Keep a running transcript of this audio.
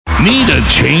Need a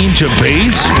change of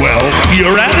pace? Well,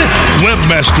 you're at it.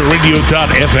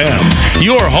 Webmasterradio.fm,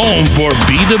 your home for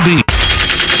B2B.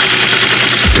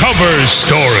 Cover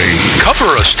story.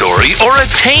 Cover a story or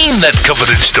attain that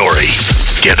coveted story.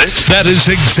 Get it? That is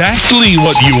exactly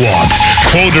what you want.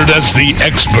 Quoted as the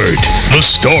expert, the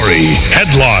story,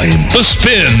 headline, the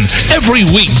spin. Every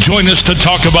week, join us to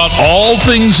talk about all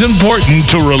things important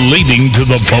to relating to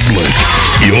the public.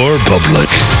 Your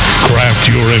public. Craft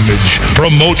your image.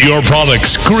 Promote your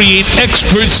products. Create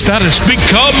expert status.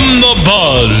 Become the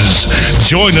buzz.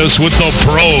 Join us with the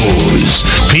pros.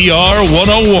 PR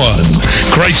 101.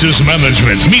 Crisis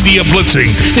management. Media blitzing.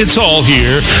 It's all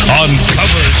here on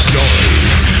Cover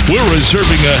Story. We're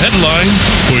reserving a headline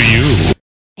for you.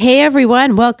 Hey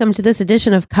everyone, welcome to this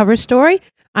edition of Cover Story.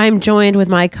 I'm joined with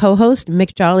my co-host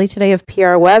Mick Jolly today of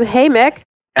PR Web. Hey Mick.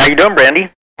 How you doing, Brandy?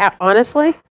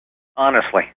 Honestly,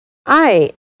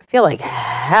 I feel like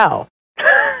hell.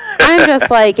 I'm just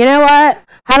like, you know what?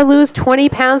 How to lose 20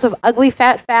 pounds of ugly,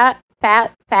 fast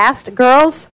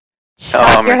girls?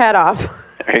 Chop your head off.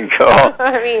 There you go.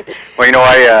 I mean, well, you know,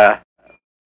 I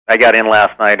got in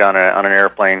last night on an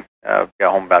airplane.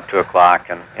 Got home about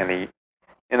 2:00, and in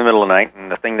the middle of the night,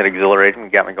 and the thing that exhilarated me,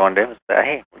 got me going today was,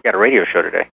 hey, we got a radio show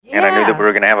today, and I knew that we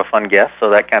were going to have a fun guest, so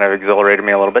that kind of exhilarated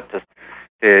me a little bit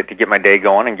to get my day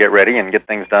going and get ready and get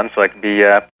things done, so I could be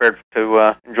prepared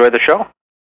to enjoy the show.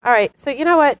 All right, so you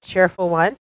know what, cheerful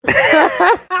one. You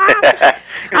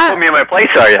put me in my place,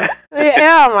 are you?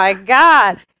 Oh my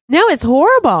God. No, it's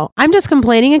horrible. I'm just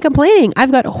complaining and complaining.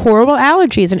 I've got horrible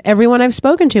allergies, and everyone I've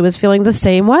spoken to is feeling the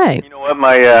same way. You know what?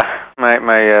 My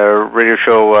radio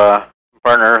show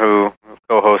partner, who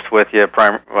co-hosts with you,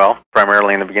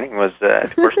 primarily in the beginning, was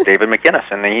of course David McInnes,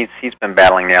 and he's been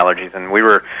battling the allergies. And we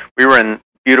were in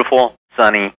beautiful,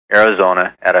 sunny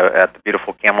Arizona at the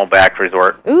beautiful Camelback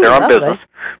Resort. Ooh, they're on lovely. business,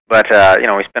 but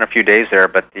we spent a few days there,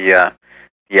 but the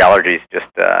allergies just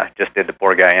did the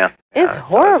poor guy in. It's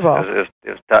horrible. So it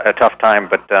was a tough time,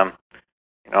 but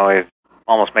it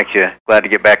almost makes you glad to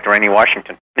get back to rainy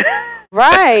Washington.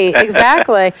 Right,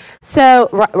 exactly. So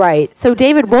right. So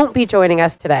David won't be joining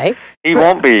us today. He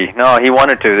won't be. No, he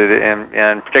wanted to,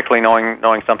 and particularly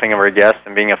knowing something of our guests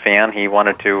and being a fan, he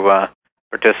wanted to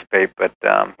participate. But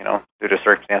due to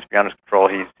circumstance beyond his control,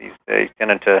 he's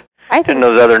tended to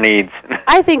those other needs.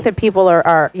 I think that people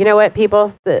are. You know what,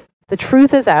 people? The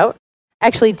truth is out.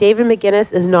 Actually, David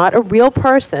McInnes is not a real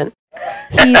person.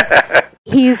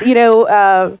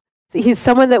 He's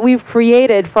someone that we've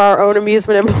created for our own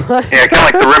amusement and pleasure. Yeah, kind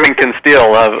of like the Remington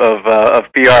Steele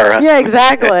of PR. Huh? Yeah,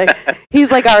 exactly.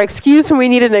 He's like our excuse when we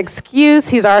need an excuse.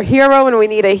 He's our hero when we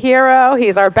need a hero.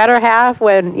 He's our better half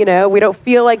when we don't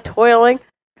feel like toiling.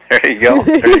 There you go.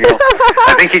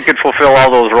 I think he could fulfill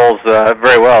all those roles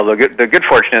very well. The good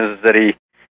fortune is that he's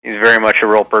very much a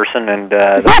real person, and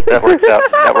that works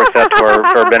out. That works out to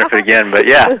our benefit again. But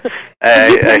yeah,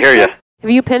 I hear you. Have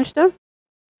you pinched him?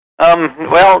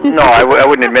 Well, no, I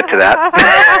wouldn't admit to that.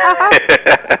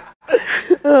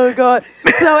 Oh God.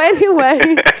 So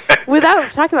anyway,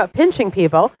 without talking about pinching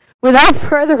people, without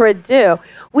further ado,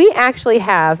 we actually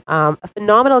have a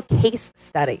phenomenal case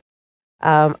study.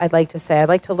 I'd like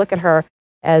to look at her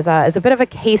as a bit of a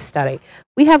case study.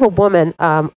 We have a woman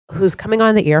who's coming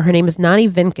on the air. Her name is Nani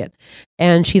Vinkin,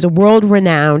 and she's a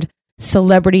world-renowned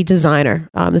celebrity designer.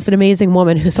 This is an amazing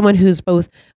woman, someone who's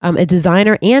both a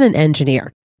designer and an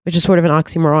engineer, which is sort of an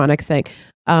oxymoronic thing,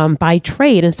 by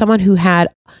trade, and someone who had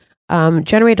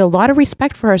generated a lot of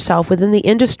respect for herself within the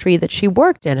industry that she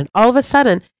worked in. And all of a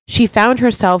sudden, she found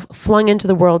herself flung into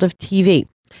the world of TV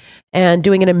and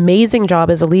doing an amazing job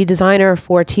as a lead designer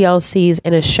for TLC's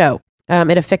in a show.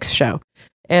 In a fixed show.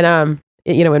 And,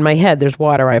 in my head, there's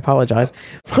water. I apologize.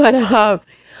 But,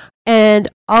 and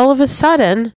all of a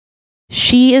sudden,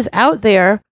 she is out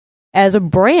there as a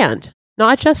brand,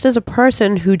 not just as a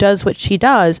person who does what she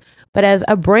does, but as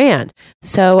a brand.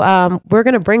 So we're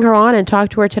going to bring her on and talk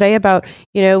to her today about,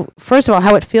 first of all,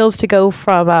 how it feels to go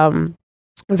from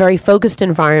a very focused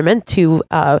environment to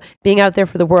being out there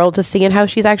for the world to see, and how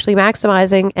she's actually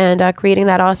maximizing and creating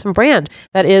that awesome brand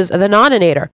that is the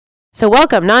Noninator. So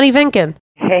welcome, Nani Vinkin.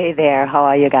 Hey there, how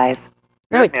are you guys?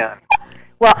 Good, yeah.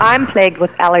 Well, I'm plagued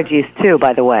with allergies too,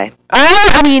 by the way.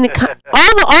 I mean,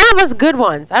 all of us good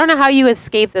ones. I don't know how you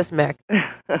escaped this, Mick.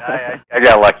 I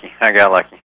got lucky.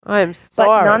 I'm sorry.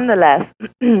 But nonetheless,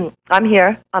 I'm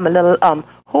here. I'm a little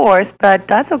hoarse, but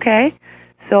that's okay.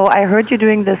 So I heard you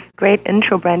doing this great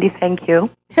intro, Brandy. Thank you.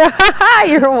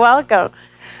 You're welcome.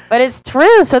 But it's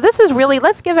true. So this is really,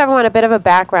 let's give everyone a bit of a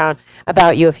background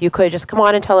about you, if you could. Just come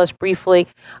on and tell us briefly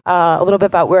a little bit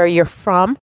about where you're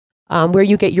from, where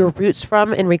you get your roots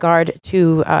from in regard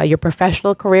to your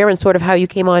professional career and sort of how you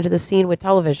came onto the scene with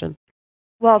television?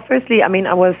 Well, firstly, I mean,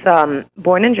 I was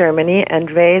born in Germany and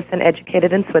raised and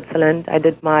educated in Switzerland. I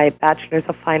did my Bachelor's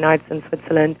of Fine Arts in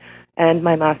Switzerland and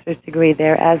my master's degree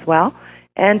there as well.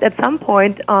 And at some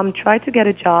point, tried to get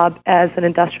a job as an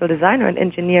industrial designer and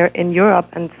engineer in Europe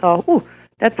and saw, ooh,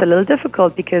 that's a little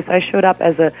difficult because I showed up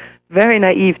as a very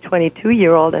naive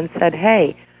 22-year-old and said,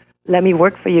 hey, let me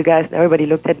work for you guys. And everybody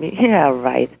looked at me, yeah,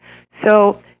 right.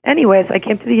 So anyways, I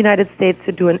came to the United States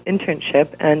to do an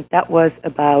internship, and that was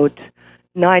about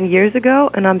 9 years ago,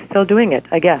 and I'm still doing it,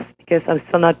 I guess, because I'm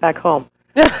still not back home.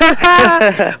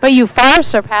 But you far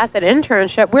surpassed an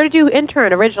internship. Where did you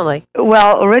intern originally?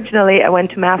 Well, originally I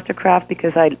went to Mastercraft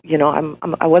because I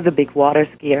was a big water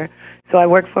skier. So I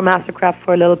worked for Mastercraft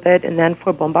for a little bit and then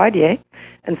for Bombardier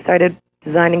and started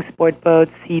designing sport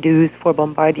boats, Sea-Doos for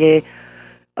Bombardier.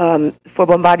 For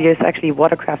Bombardier's actually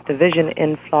watercraft division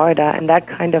in Florida, and that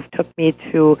kind of took me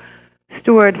to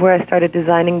Stewart, where I started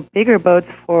designing bigger boats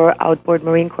for Outboard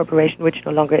Marine Corporation, which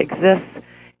no longer exists.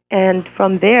 And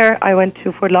from there, I went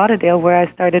to Fort Lauderdale, where I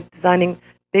started designing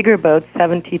bigger boats,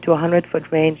 70 to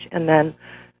 100-foot range, and then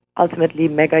ultimately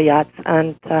mega yachts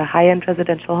and high-end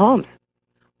residential homes.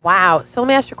 Wow. So let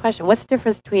me ask you a question. What's the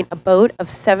difference between a boat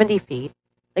of 70 feet?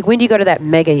 Like, when do you go to that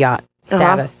mega yacht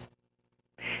status?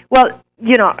 Well,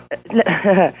 you know,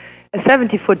 a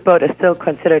 70-foot boat is still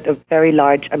considered a very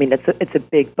large, I mean, it's a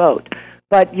big boat.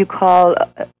 But you call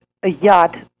a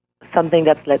yacht something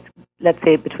that's, let's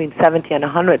say, between 70 and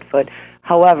 100 foot.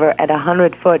 However, at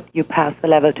 100 foot, you pass the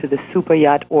level to the super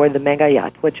yacht or the mega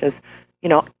yacht, which is, you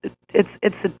know,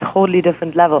 it's a totally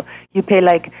different level. You pay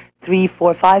like $3,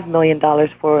 $4, $5 million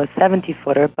for a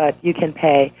 70-footer, but you can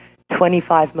pay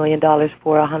 $25 million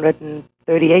for a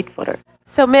 138-footer.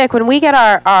 So, Mick, when we get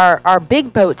our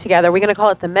big boat together, are we going to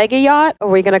call it the mega yacht, or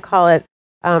are we going to call it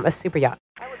a super yacht?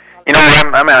 You know,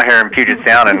 I'm out here in Puget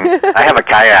Sound, and I have a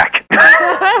kayak.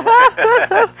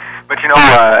 But, you know,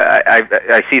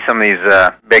 I see some of these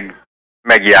big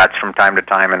mega yachts from time to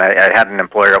time, and I had an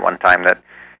employer at one time that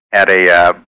had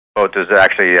a boat that was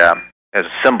actually, as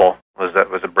a symbol, was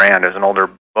a brand. It was an older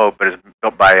boat, but it was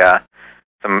built by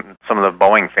some of the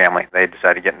Boeing family. They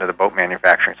decided to get into the boat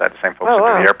manufacturing side, the same folks that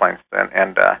do the airplanes.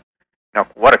 And you know,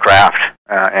 what a craft.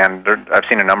 And I've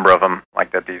seen a number of them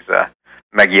like that, these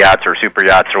mega yachts or super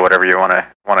yachts or whatever you want to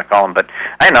call them. But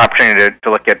I had an opportunity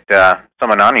to look at some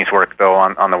of Nani's work, though,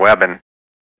 on the web, and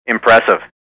impressive.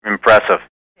 It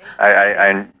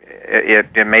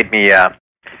made me,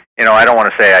 you know, I don't want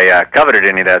to say I coveted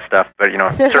any of that stuff, but, you know,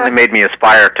 it certainly made me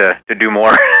aspire to do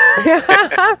more.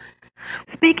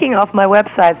 Speaking of my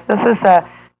websites, this is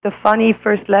the funny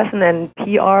first lesson in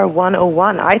PR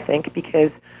 101, I think,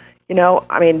 because, you know,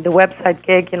 I mean, the website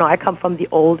gig, you know, I come from the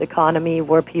old economy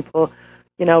where people,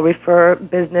 you know, refer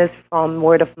business from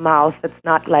word of mouth. It's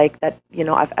not like that, you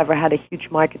know, I've ever had a huge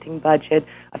marketing budget.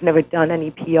 I've never done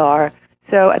any PR.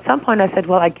 So at some point I said,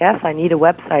 well, I guess I need a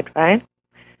website, right?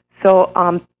 So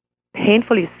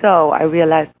painfully so, I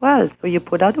realized, well, so you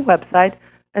put out a website,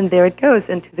 and there it goes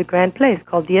into the grand place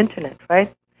called the Internet,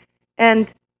 right? And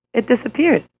it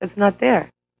disappears. It's not there.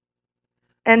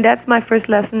 And that's my first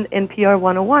lesson in PR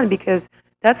 101, because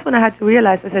that's when I had to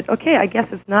realize, I said, okay, I guess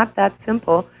it's not that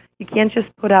simple. You can't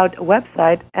just put out a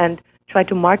website and try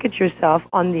to market yourself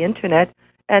on the Internet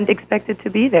and expect it to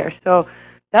be there. So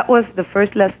that was the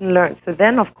first lesson learned. So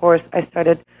then, of course, I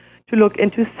started to look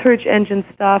into search engine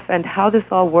stuff and how this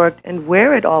all worked and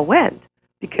where it all went.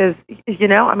 Because, you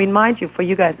know, I mean, mind you, for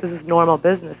you guys, this is normal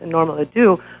business and normal to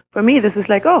do. For me, this is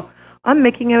like, oh, I'm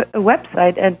making a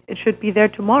website and it should be there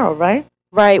tomorrow, right?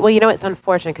 Right. Well, you know, it's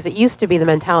unfortunate because it used to be the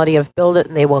mentality of build it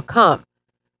and they will come.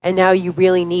 And now you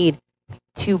really need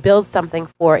to build something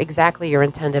for exactly your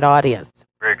intended audience.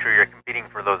 Very true. You're competing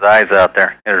for those eyes out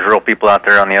there. There's real people out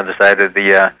there on the other side of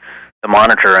the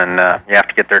monitor, and you have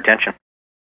to get their attention.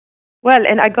 Well,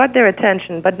 and I got their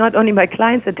attention, but not only my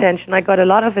clients' attention, I got a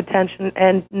lot of attention,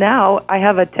 and now I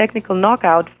have a technical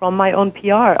knockout from my own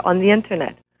PR on the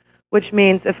Internet, which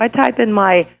means if I type in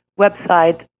my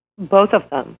website, both of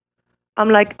them, I'm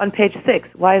like on page 6.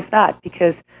 Why is that?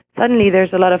 Because suddenly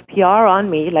there's a lot of PR on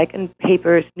me, like in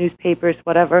papers, newspapers,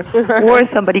 whatever, or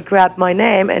somebody grabbed my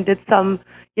name and did some,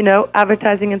 you know,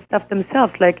 advertising and stuff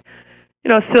themselves, like, you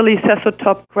know, silly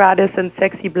Sesotop gratis and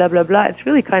sexy blah, blah, blah. It's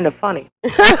really kind of funny. No,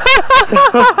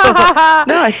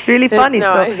 it's really funny.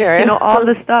 No, so, I hear it. you know, all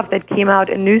the stuff that came out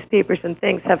in newspapers and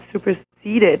things have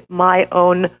superseded my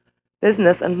own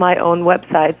business and my own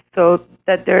websites so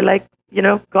that they're like, you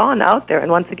know, gone out there.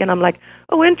 And once again, I'm like,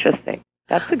 oh, interesting.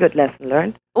 That's a good lesson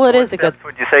learned. Well, it is a good. What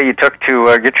would you say you took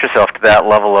to get yourself to that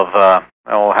level of,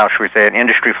 how should we say it,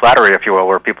 industry flattery, if you will,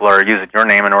 where people are using your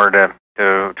name in order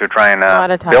to try and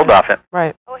build off it?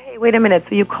 Right. Oh, hey, wait a minute.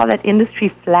 So you call that industry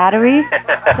flattery?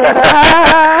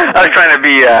 I was trying to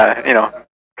be,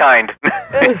 kind.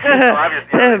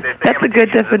 That's a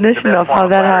good definition of how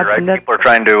that happened. Right? People are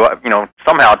trying to,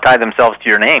 somehow tie themselves to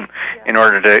your name in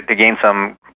order to gain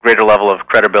some greater level of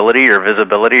credibility or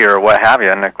visibility or what have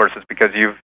you. And, of course, it's because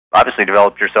you've obviously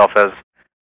developed yourself as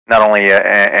not only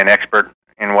an expert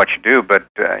in what you do, but,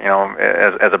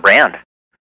 as a brand.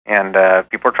 And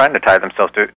people are trying to tie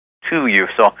themselves to you.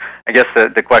 So I guess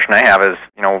the question I have is,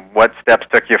 what steps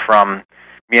took you from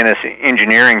being this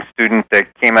engineering student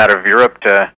that came out of Europe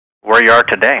to where you are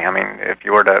today? I mean, if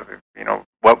you were to,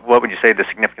 what would you say the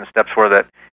significant steps were that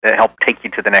helped take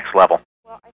you to the next level?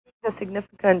 Well, I think the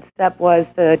significant step was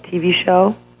the TV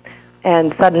show,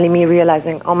 and suddenly me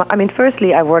realizing,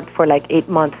 firstly, I worked for like 8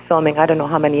 months filming, I don't know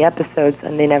how many episodes,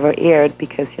 and they never aired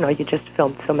because, you just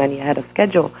filmed so many ahead of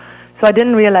schedule. So I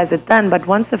didn't realize it then, but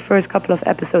once the first couple of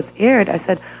episodes aired, I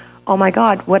said, oh my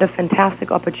God, what a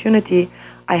fantastic opportunity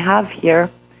I have here.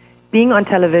 Being on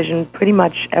television pretty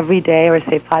much every day, or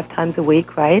say 5 times a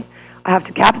week, right? I have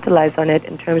to capitalize on it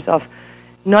in terms of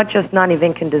not just Nani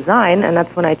Vinken Design, and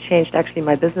that's when I changed actually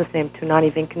my business name to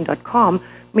nanivinken.com,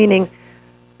 meaning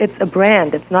it's a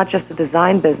brand. It's not just a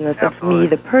design business. Absolutely.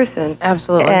 It's me, the person.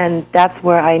 Absolutely. And that's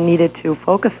where I needed to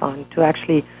focus on, to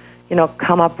actually,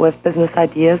 come up with business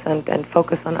ideas and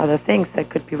focus on other things that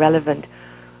could be relevant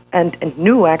and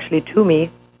new actually to me,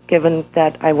 given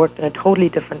that I worked in a totally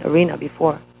different arena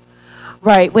before.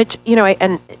 Right, which,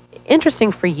 and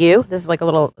interesting for you, this is like a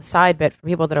little side bit for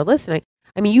people that are listening.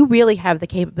 I mean, you really have the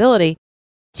capability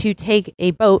to take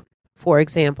a boat, for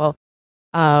example,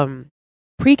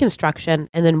 pre-construction,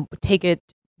 and then take it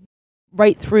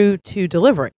right through to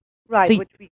delivery. Right, So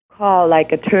which we call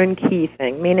like a turnkey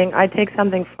thing, meaning I take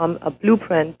something from a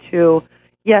blueprint to,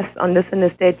 yes, on this and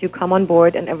this date you come on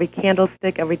board and every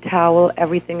candlestick, every towel,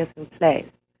 everything is in place.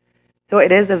 So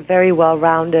it is a very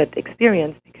well-rounded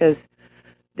experience because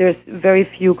there's very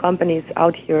few companies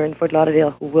out here in Fort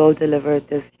Lauderdale who will deliver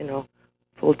this,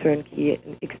 full turnkey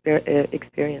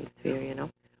experience to you,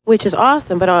 which is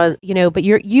awesome, but but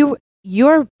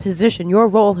your position, your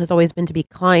role has always been to be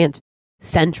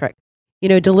client-centric.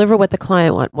 Deliver what the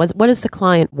client wants. What does the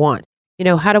client want?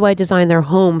 How do I design their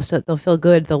home so that they'll feel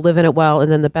good, they'll live in it well,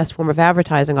 and then the best form of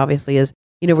advertising, obviously, is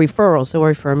referrals. So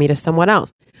refer me to someone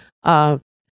else.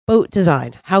 Boat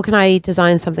design. How can I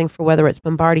design something for whether it's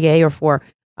Bombardier or for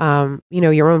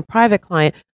your own private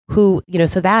client who,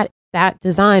 so that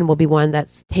design will be one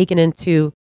that's taken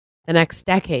into the next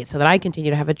decade so that I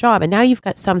continue to have a job. And now you've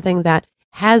got something that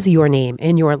has your name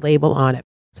and your label on it.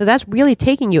 So that's really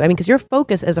taking you, because your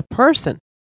focus as a person,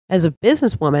 as a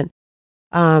businesswoman,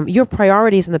 your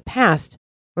priorities in the past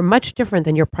were much different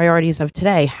than your priorities of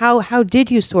today. How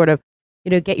did you sort of,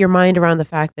 get your mind around the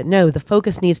fact that, no, the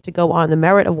focus needs to go on the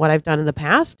merit of what I've done in the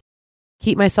past,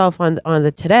 keep myself on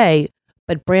the today,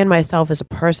 but brand myself as a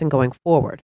person going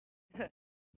forward?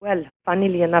 Well,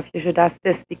 funnily enough, you should ask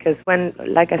this because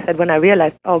like I said, when I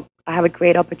realized, I have a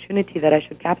great opportunity that I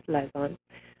should capitalize on,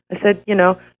 I said,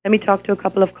 let me talk to a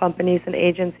couple of companies and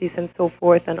agencies and so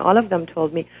forth, and all of them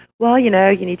told me, well, you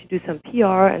need to do some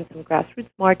PR and some grassroots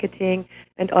marketing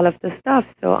and all of this stuff.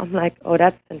 So I'm like, oh,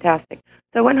 that's fantastic.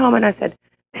 So I went home and I said,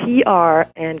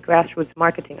 PR and grassroots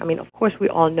marketing. Of course, we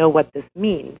all know what this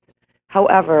means.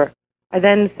 However, I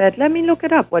then said, let me look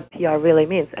it up, what PR really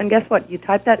means. And guess what? You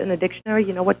type that in the dictionary,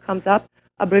 you know what comes up?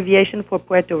 Abbreviation for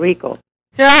Puerto Rico.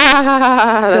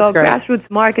 That's so great.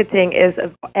 Grassroots marketing is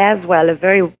as well a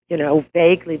very,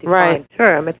 vaguely defined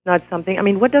term. It's not something,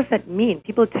 what does that mean?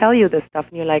 People tell you this stuff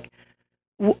and you're like,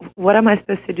 what am I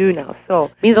supposed to do now? So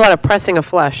It means a lot of pressing of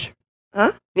flesh.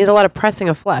 Huh? It means a lot of pressing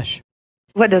of flesh.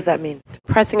 What does that mean?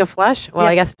 Pressing of flesh? Well,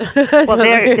 Yeah. I guess Well,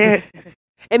 there.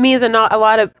 it means a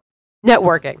lot of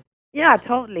networking. Yeah,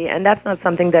 totally. And that's not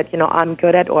something that, I'm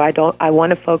good at or I want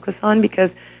to focus on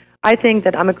because I think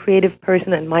that I'm a creative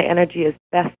person and my energy is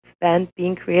best spent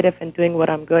being creative and doing what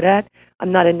I'm good at.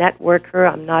 I'm not a networker.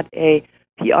 I'm not a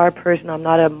PR person. I'm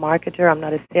not a marketer. I'm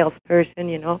not a salesperson,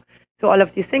 So all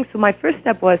of these things. So my first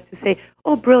step was to say,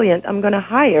 oh, brilliant, I'm going to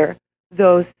hire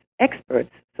those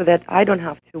experts so that I don't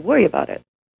have to worry about it.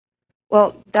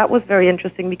 Well, that was very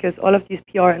interesting because all of these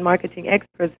PR and marketing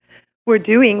experts were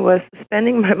doing was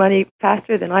spending my money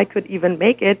faster than I could even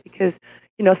make it because,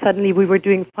 suddenly we were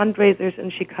doing fundraisers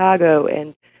in Chicago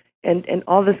and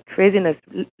all this craziness,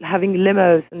 having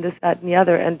limos and this, that, and the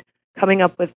other, and coming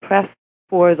up with press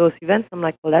for those events. I'm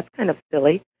like, well, that's kind of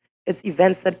silly. it's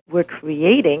events that we're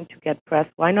creating to get press.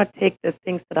 Why not take the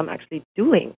things that I'm actually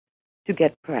doing to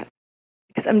get press?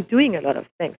 Because I'm doing a lot of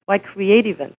things. Why create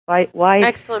events? Why?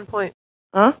 Excellent point.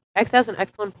 Huh? That's an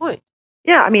excellent point.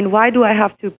 Yeah, I mean, why do I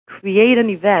have to create an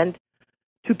event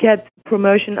to get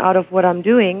promotion out of what I'm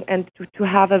doing and to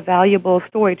have a valuable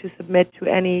story to submit to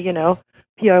any,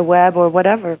 PR web or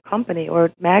whatever company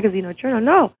or magazine or journal?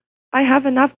 No, I have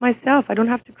enough myself. I don't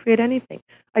have to create anything.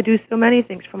 I do so many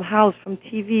things, from house, from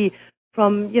TV,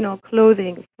 from,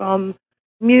 clothing, from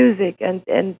music, and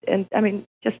I mean,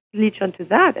 just leech onto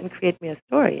that and create me a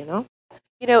story,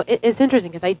 It's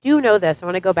interesting because I do know this. I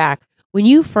want to go back. When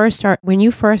you first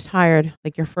hired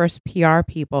like your first PR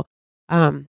people,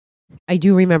 I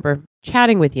do remember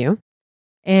chatting with you,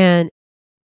 and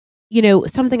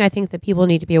something I think that people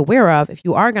need to be aware of if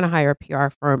you are going to hire a PR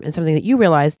firm, and something that you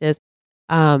realized is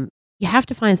you have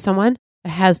to find someone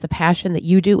that has the passion that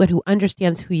you do and who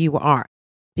understands who you are.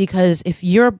 Because if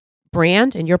your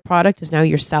brand and your product is now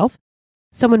yourself,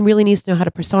 someone really needs to know how to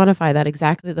personify that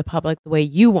exactly to the public the way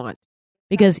you want,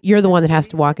 because you're the one that has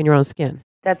to walk in your own skin.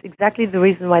 That's exactly the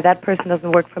reason why that person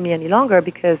doesn't work for me any longer,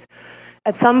 because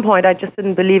at some point I just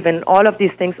didn't believe in all of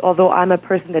these things, although I'm a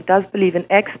person that does believe in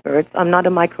experts. I'm not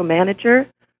a micromanager,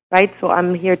 right? So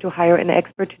I'm here to hire an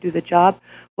expert to do the job.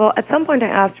 Well, at some point I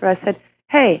asked her, I said,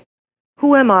 hey,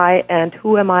 who am I and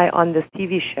who am I on this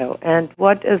TV show? And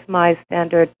what is my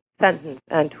standard sentence?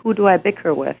 And who do I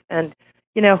bicker with? And,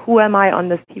 who am I on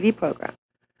this TV program?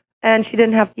 And she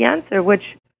didn't have the answer, which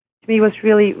to me was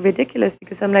really ridiculous,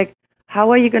 because I'm like,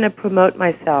 how are you going to promote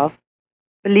myself,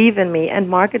 believe in me, and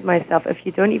market myself if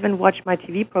you don't even watch my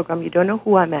TV program? You don't know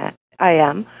who I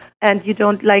am, and you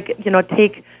don't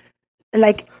take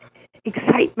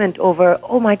excitement over,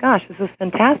 oh my gosh, this is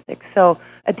fantastic. So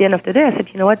at the end of the day, I said,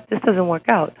 you know what, this doesn't work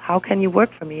out. How can you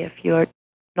work for me if you're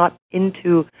not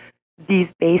into these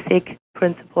basic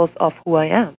principles of who I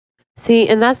am? See,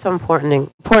 and that's so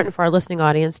important for our listening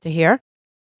audience to hear.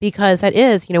 Because that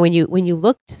is, when you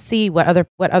look to see what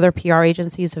other PR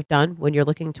agencies have done when you're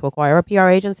looking to acquire a PR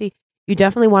agency, you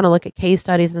definitely want to look at case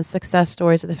studies and success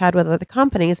stories that they've had with other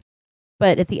companies.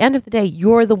 But at the end of the day,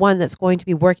 you're the one that's going to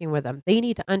be working with them. They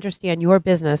need to understand your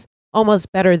business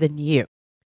almost better than you,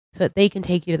 so that they can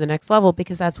take you to the next level,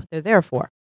 because that's what they're there for.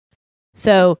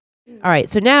 So, all right.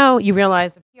 So now you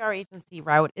realize the PR agency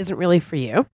route isn't really for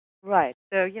you. Right.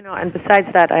 So, and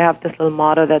besides that, I have this little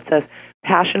motto that says,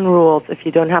 passion rules. If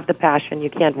you don't have the passion, you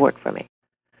can't work for me.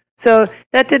 So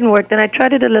that didn't work. Then I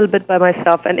tried it a little bit by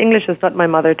myself, and English is not my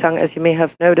mother tongue, as you may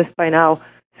have noticed by now.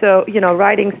 So,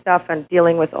 writing stuff and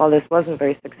dealing with all this wasn't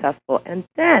very successful. And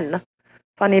then,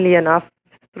 funnily enough,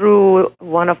 through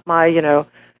one of my,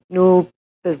 new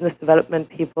business development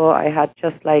people, I had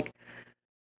just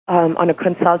on a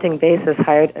consulting basis,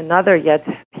 hired another yet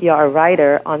PR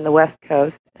writer on the West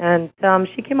Coast. And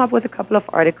she came up with a couple of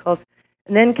articles.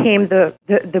 And then came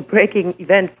the breaking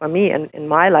event for me in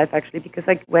my life, actually, because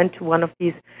I went to one of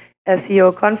these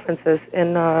SEO conferences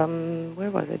in, where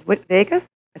was it? Vegas?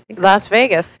 I think. Las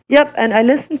Vegas. Yep, and I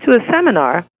listened to a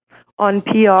seminar on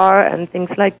PR and things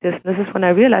like this. And this is when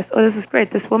I realized, oh, this is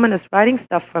great. This woman is writing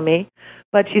stuff for me,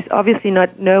 but she's obviously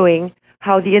not knowing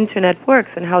how the Internet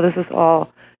works and how this is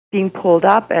all being pulled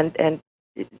up and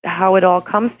how it all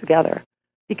comes together.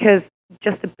 Because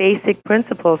just the basic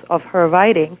principles of her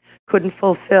writing couldn't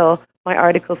fulfill my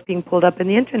articles being pulled up in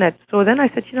the Internet. So then I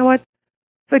said, you know what?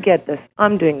 Forget this.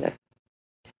 I'm doing this.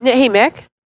 Hey, Mick.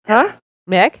 Huh?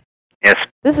 Mick? Yes.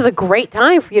 This is a great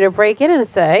time for you to break in and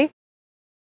say,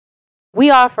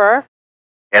 we offer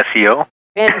SEO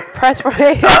and press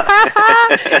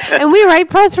and we write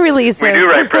press releases. We do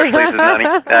write press releases, honey.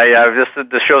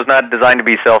 The show's not designed to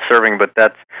be self-serving,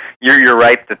 but you're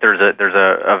right that there's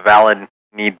a valid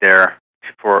need there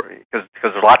because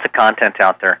there's lots of content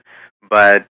out there,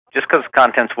 but just because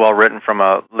content's well written from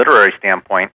a literary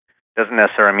standpoint doesn't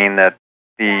necessarily mean that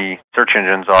the search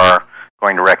engines are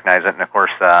going to recognize it. And of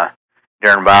course,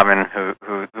 Darren Bobbin,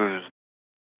 who's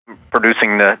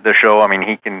producing the show, I mean,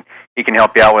 he can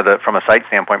help you out with it from a site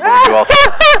standpoint, but we do also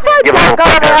give a little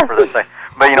bit there for the site.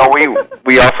 But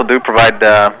we also do provide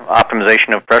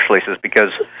optimization of press releases,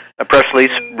 because a press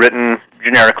release written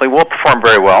generically will perform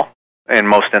very well in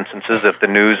most instances if the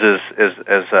news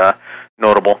is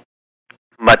notable.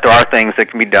 But there are things that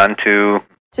can be done to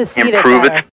improve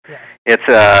it. It's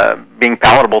being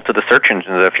palatable to the search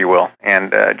engines, if you will.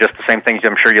 And just the same things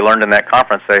I'm sure you learned in that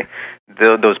conference,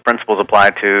 those principles apply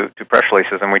to press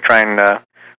releases, and we try and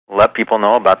let people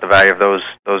know about the value of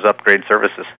those upgrade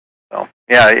services. So,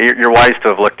 yeah, you're wise to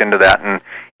have looked into that,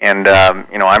 And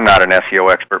I'm not an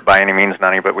SEO expert by any means,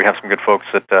 Nani, but we have some good folks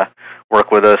that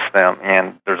work with us,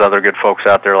 and there's other good folks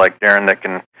out there like Darren that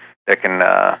can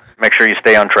make sure you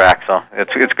stay on track. So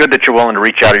it's good that you're willing to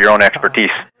reach out of your own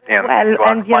expertise.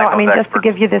 Just to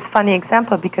give you this funny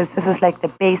example, because this is like the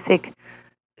basic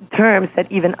terms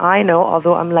that even I know,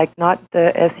 although I'm like not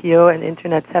the SEO and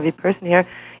internet savvy person here.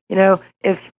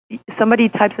 If somebody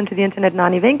types into the internet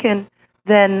Nani Vinken,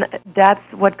 then that's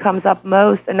what comes up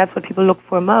most, and that's what people look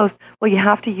for most. Well, you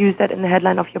have to use that in the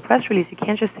headline of your press release. You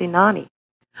can't just say Nani.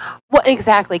 Well,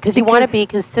 exactly, because you want to be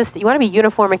consistent. You want to be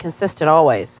uniform and consistent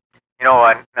always.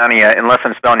 Nani, unless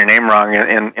I'm spelling your name wrong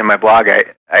in my blog,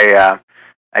 I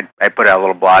put out a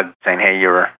little blog saying, hey, you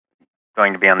were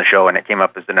going to be on the show, and it came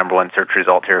up as the #1 search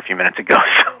result here a few minutes ago.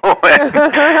 So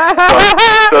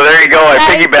there you go. I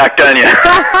piggybacked on you.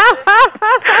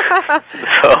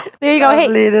 So there you go.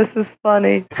 Lovely, this is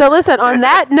funny. So listen, on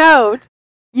that note,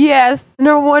 yes,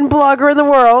 #1 blogger in the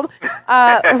world,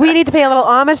 we need to pay a little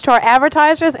homage to our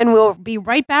advertisers, and we'll be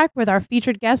right back with our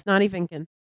featured guest, Nani Vinken.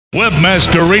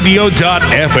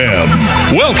 Webmasterradio.fm.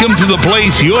 Welcome to the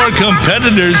place your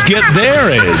competitors get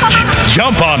their edge.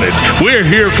 Jump on it. We're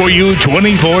here for you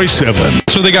 24/7.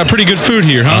 So they got pretty good food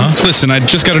here, huh? Listen, I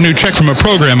just got a new check from a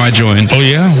program I joined. Oh,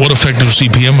 yeah? What effective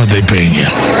CPM are they paying you?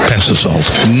 Pass the salt.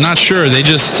 Not sure. They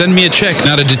just send me a check,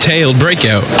 not a detailed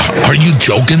breakout. Are you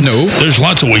joking? No. There's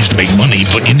lots of ways to make money,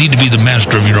 but you need to be the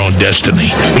master of your own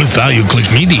destiny. With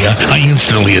ValueClick Media, I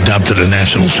instantly adopted a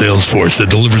national sales force that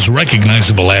delivers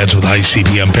recognizable ads with high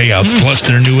CPM payouts. Plus,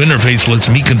 their new interface lets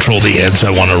me control the ads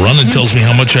I want to run and tells me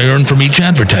how much I earn from each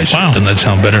advertisement. Wow. Doesn't that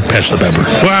sound better? Pass the pepper.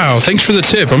 Wow, thanks for the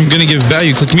tip. I'm going to give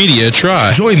ValueClick Media a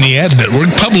try. Join the ad network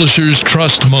publishers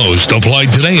trust most. Apply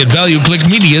today at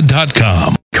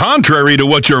ValueClickMedia.com. Contrary to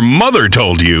what your mother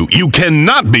told you, you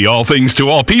cannot be all things to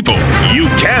all people. You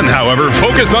can, however,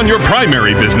 focus on your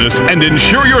primary business and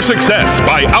ensure your success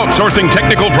by outsourcing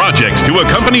technical projects to a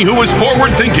company who is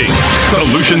forward-thinking,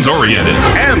 solutions-oriented,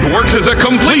 and works as a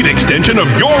complete extension of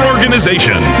your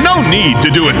organization. No need to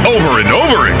do it over and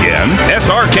over again.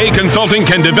 SRK Consulting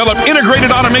can develop integrated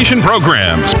automation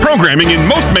programs, programming in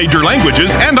most major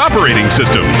languages and operating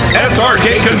systems.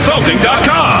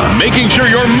 SRKConsulting.com, making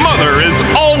sure your mother is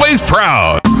always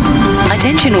proud.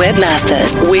 Attention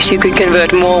webmasters. Wish you could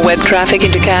convert more web traffic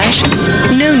into cash?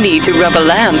 No need to rub a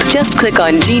lamp. Just click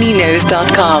on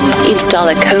GenieKnows.com. Install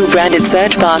a co-branded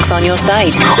search box on your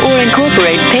site or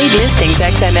incorporate paid listings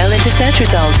XML into search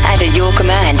results. And at your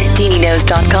command,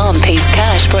 GenieKnows.com pays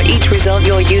cash for each result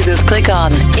your users click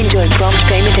on. Enjoy prompt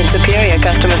payment and superior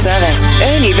customer service.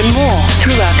 Earn even more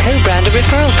through our co-branded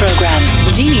referral program.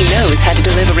 Genie knows how to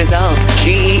deliver results.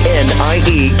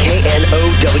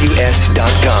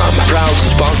 GenieKnows.com. Proud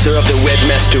sponsor of the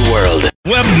Webmaster World.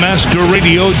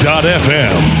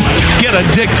 Webmasterradio.fm. Get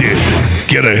addicted.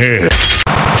 Get ahead.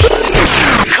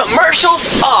 Commercials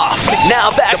off.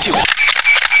 Now back to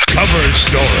Cover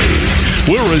Story.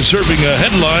 We're reserving a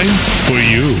headline for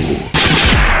you.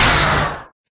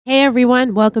 Hey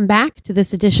everyone, welcome back to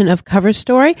this edition of Cover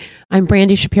Story. I'm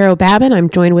Brandy Shapiro-Babin. I'm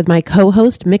joined with my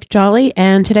co-host Mick Jolly,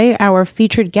 and today our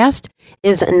featured guest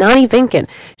is Nani Vinken.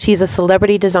 She's a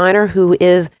celebrity designer who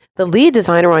is the lead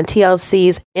designer on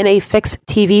TLC's In a Fix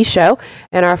TV show,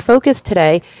 and our focus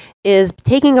today is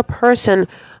taking a person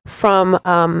from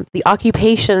the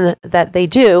occupation that they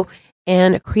do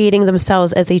and creating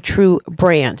themselves as a true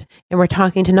brand. And we're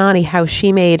talking to Nani how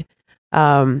she made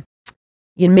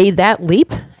that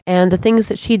leap and the things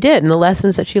that she did and the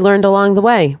lessons that she learned along the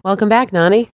way. Welcome back,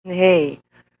 Nani. Hey.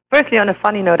 Firstly, on a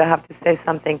funny note, I have to say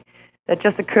something that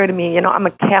just occurred to me. I'm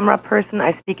a camera person.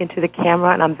 I speak into the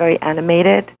camera, and I'm very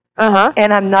animated.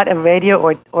 And I'm not a radio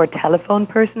or telephone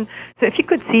person. So if you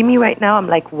could see me right now, I'm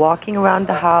like walking around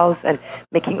the house and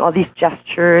making all these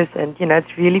gestures, and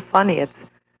it's really funny. It's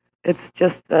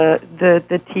just the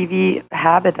TV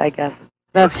habit, I guess.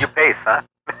 You pace, huh?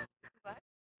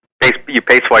 You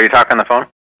pace while you talk on the phone?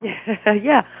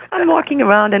 Yeah. I'm walking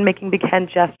around and making big hand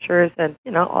gestures and,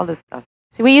 all this stuff.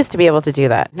 See, we used to be able to do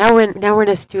that. Now we're in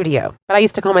a studio. But I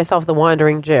used to call myself the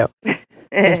Wandering Jew. I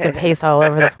used to pace all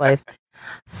over the place.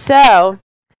 So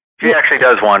she actually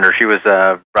does wander. She was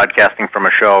broadcasting from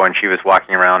a show, and she was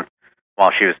walking around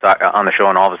while she was on the show,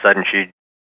 and all of a sudden she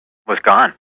was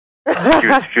gone.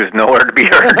 She was nowhere to be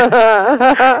heard.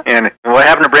 And what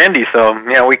happened to Brandy? So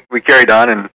we carried on,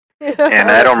 and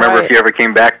I don't remember if you ever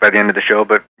came back by the end of the show,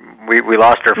 but we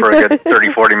lost her for a good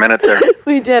 30-40 minutes there.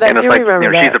 We did. And I do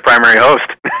remember that. She's the primary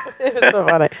host. It was so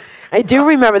funny. I do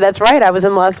remember. That's right. I was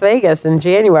in Las Vegas in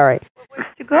January. Where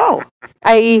did you go.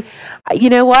 You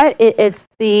know what? It's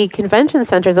the convention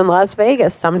centers in Las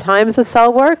Vegas. Sometimes the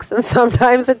cell works and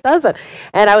sometimes it doesn't.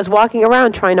 And I was walking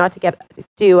around trying not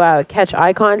to catch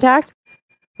eye contact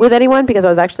with anyone because I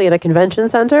was actually in a convention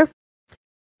center.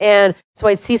 And so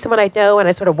I'd see someone I know and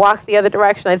I sort of walk the other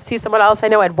direction. I'd see someone else I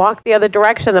know. I'd walk the other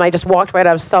direction. Then I just walked right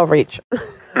out of cell reach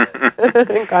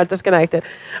and got disconnected.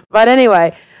 But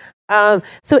anyway,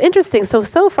 so interesting.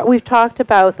 So far we've talked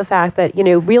about the fact that,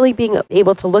 really being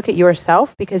able to look at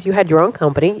yourself because you had your own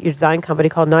company, your design company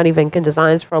called Nani Vinken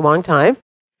Designs for a long time.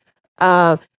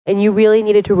 And you really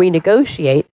needed to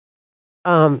renegotiate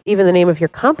even the name of your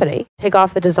company, take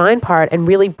off the design part and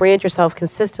really brand yourself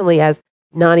consistently as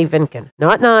Nani Vinken.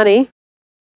 Not Nani,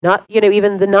 not,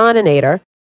 even the Noninator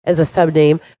as a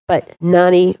subname, but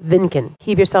Nani Vinken.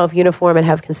 Keep yourself uniform and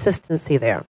have consistency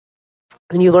there.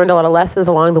 And you learned a lot of lessons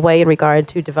along the way in regard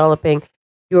to developing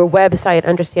your website,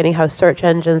 understanding how search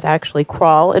engines actually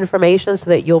crawl information so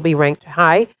that you'll be ranked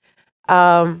high.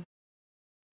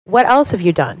 What else have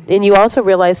you done? And you also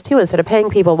realized, too, instead of paying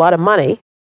people a lot of money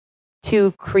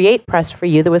to create press for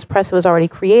you, there was press that was already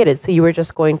created, so you were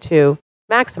just going to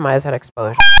maximize that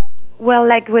exposure. Well,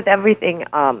 like with everything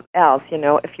else,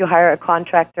 if you hire a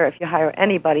contractor, if you hire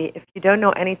anybody, if you don't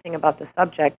know anything about the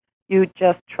subject, you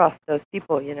just trust those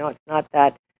people. It's not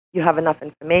that you have enough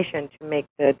information to make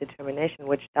the determination,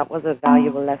 which that was a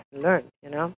valuable lesson learned,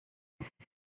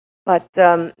 But,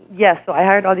 yes, so I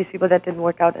hired all these people that didn't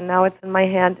work out, and now it's in my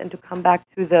hand. And to come back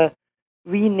to the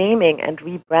renaming and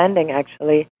rebranding,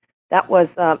 actually, that was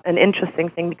an interesting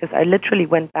thing because I literally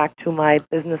went back to my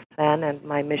business plan and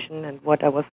my mission and what I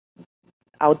was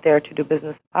out there to do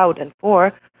business about and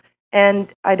for. And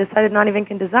I decided Nani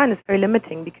Vinken Design is very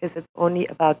limiting because it's only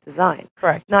about design.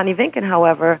 Correct. Nani Vinken,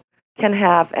 however, can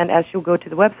have, and as you go to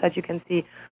the website, you can see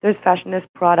there's fashionist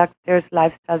products, there's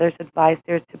lifestyle, there's advice,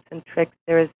 there's tips and tricks,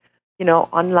 there's,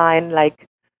 online like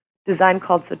design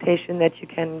consultation that you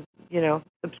can,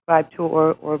 subscribe to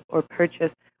or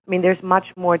purchase. I mean, there's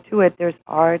much more to it. There's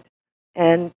art,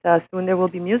 and soon there will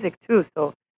be music, too.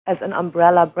 So as an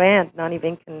umbrella brand, Nani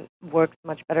Vinken works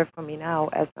much better for me now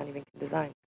as Nani Vinken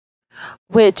Design.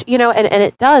 Which, and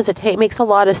it does. It makes a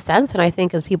lot of sense. And I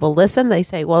think as people listen, they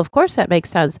say, well, of course that makes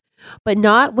sense. But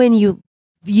not when you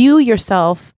view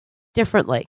yourself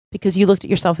differently because you looked at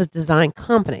yourself as a design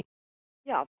company.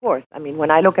 Yeah, of course. I mean,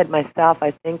 when I look at myself,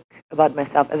 I think about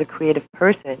myself as a creative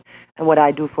person. And what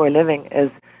I do for a living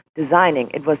is designing.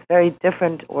 It was very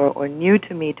different or new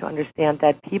to me to understand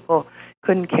that people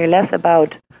couldn't care less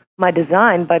about my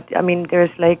design, but I mean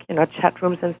there's chat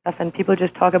rooms and stuff and people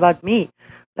just talk about me,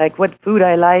 like what food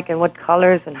I like and what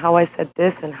colors and how I said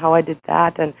this and how I did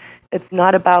that, and it's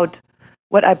not about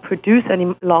what I produce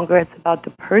any longer, it's about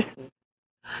the person.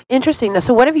 Interesting. Now,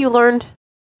 so what have you learned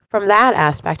from that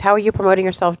aspect? How are you promoting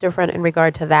yourself different in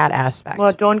regard to that aspect?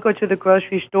 Well, don't go to the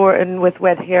grocery store and with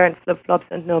wet hair and flip-flops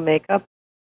and no makeup.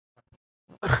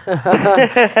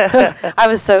 I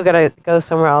was so going to go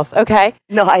somewhere else. Okay.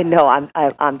 No, I know.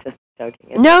 I'm just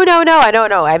joking. No. I don't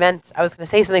know. I was going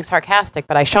to say something sarcastic,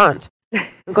 but I shan't.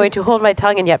 I'm going to hold my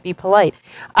tongue and yet be polite.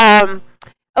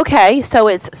 Okay.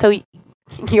 So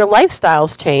your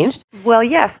lifestyle's changed. Well,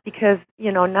 yes, because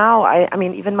now I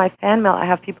mean even my fan mail, I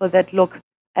have people that look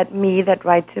at me, that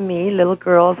write to me, little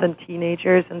girls and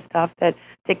teenagers and stuff that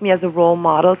take me as a role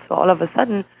model. So all of a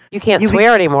sudden. You can't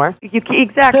swear anymore.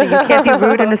 Exactly. You can't be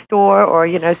rude in a store or,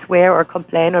 swear or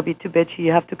complain or be too bitchy.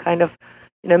 You have to kind of,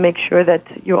 make sure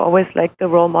that you're always like the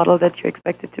role model that you're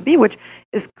expected to be, which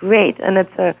is great. And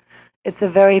it's a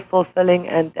very fulfilling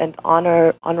and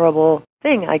honorable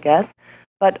thing, I guess.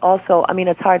 But also, I mean,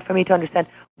 it's hard for me to understand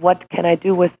what can I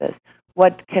do with this?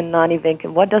 What does Nani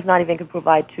Vinken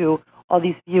provide to all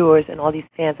these viewers and all these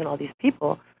fans and all these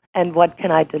people? And what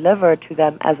can I deliver to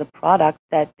them as a product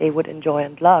that they would enjoy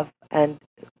and love, and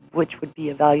which would be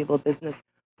a valuable business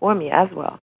for me as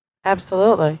well.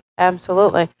 Absolutely.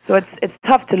 So it's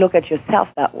tough to look at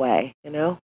yourself that way,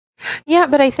 Yeah,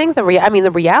 but I think the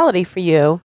reality for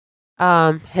you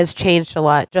has changed a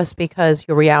lot, just because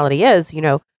your reality is,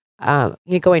 you're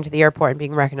going to the airport and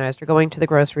being recognized, or going to the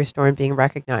grocery store and being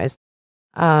recognized.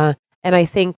 And I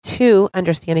think too,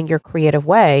 understanding your creative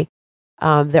way.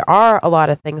 There are a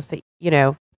lot of things that,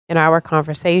 in our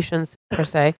conversations, per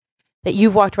se, that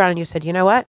you've walked around and you said, you know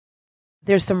what?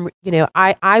 There's some,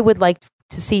 I would like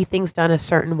to see things done a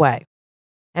certain way.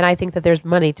 And I think that there's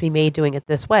money to be made doing it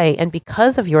this way. And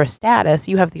because of your status,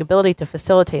 you have the ability to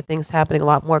facilitate things happening a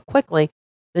lot more quickly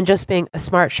than just being a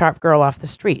smart, sharp girl off the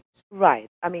streets. Right.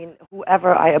 I mean,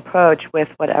 whoever I approach with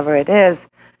whatever it is,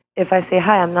 if I say,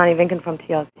 hi, I'm Nani Vinken from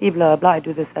TLC, blah, blah, I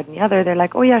do this, that, and the other, they're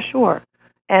like, oh, yeah, sure.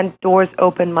 and doors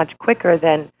open much quicker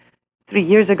than 3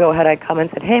 years ago. Had I come and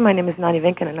said, "Hey, my name is Nani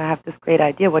Vinken, and I have this great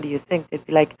idea. What do you think?" They'd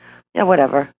be like, "Yeah,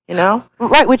 whatever," you know?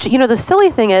 Right, which, the silly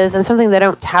thing is, and something they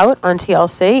don't tout on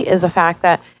TLC, is the fact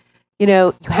that,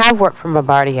 you have worked from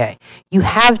Bombardier. You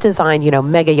have designed,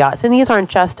 mega yachts. And these aren't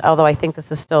just, although I think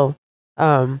this is still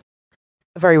a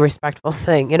very respectful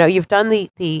thing. You've done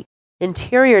the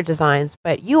interior designs,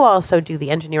 but you also do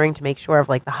the engineering to make sure of,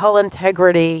 like, the hull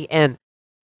integrity and,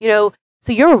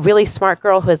 so you're a really smart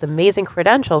girl who has amazing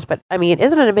credentials. But, I mean,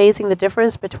 isn't it amazing the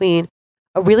difference between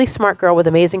a really smart girl with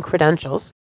amazing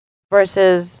credentials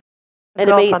versus an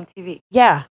girl on TV?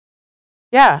 Yeah.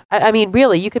 Yeah. I mean,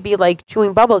 really, you could be like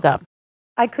chewing bubble gum.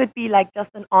 I could be like just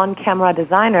an on-camera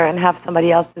designer and have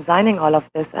somebody else designing all of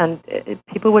this, and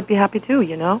people would be happy too,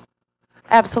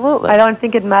 Absolutely. I don't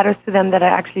think it matters to them that I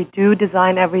actually do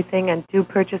design everything and do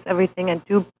purchase everything and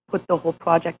do put the whole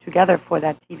project together for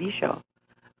that TV show.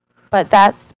 But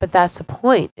that's the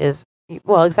point is,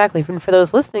 well, exactly. For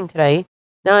those listening today,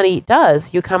 Nani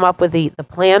does. You come up with the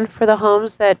plan for the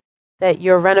homes that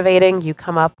you're renovating. You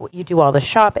do all the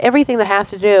shop, everything that has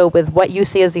to do with what you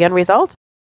see as the end result.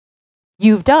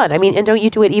 You've done. I mean, and don't you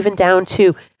do it even down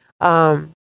to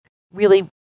really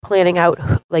planning out,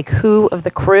 like, who of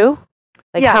the crew,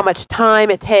 like how much time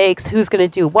it takes, who's going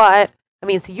to do what. I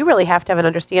mean, so you really have to have an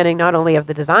understanding not only of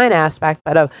the design aspect,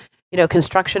 but of,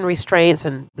 construction restraints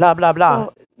and blah, blah, blah.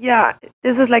 Well, yeah,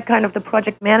 this is like kind of the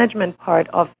project management part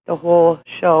of the whole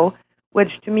show,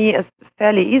 which to me is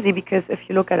fairly easy because if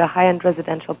you look at a high-end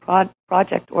residential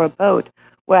project or a boat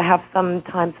where I have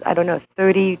sometimes,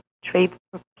 30 trade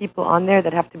people on there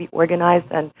that have to be organized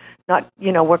and not,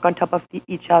 work on top of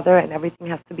each other, and everything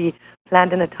has to be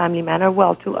planned in a timely manner.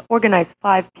 Well, to organize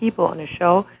 5 people on a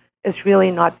show is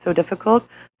really not so difficult.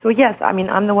 So yes, I mean,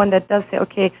 I'm the one that does say,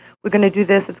 okay, we're going to do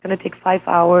this. It's going to take 5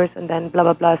 hours, and then blah,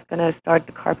 blah, blah. It's going to start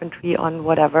the carpentry on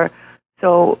whatever.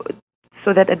 So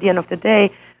that at the end of the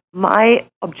day, my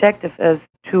objective is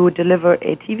to deliver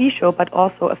a TV show, but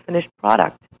also a finished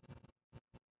product.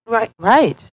 Right.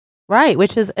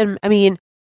 Which is, I mean,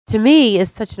 to me,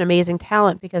 is such an amazing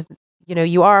talent because,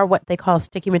 you are what they call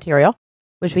sticky material,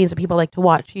 which means that people like to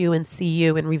watch you and see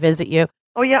you and revisit you.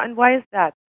 Oh, yeah. And why is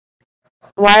that?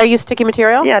 Why are you sticky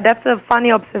material? Yeah, that's a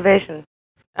funny observation.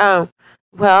 Oh,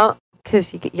 well,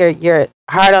 because you're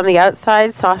hard on the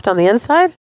outside, soft on the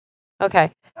inside? Okay.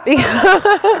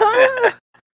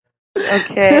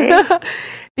 Okay.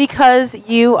 Because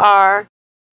you are...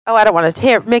 Oh, I don't want to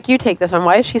Mick, you take this one.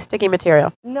 Why is she sticky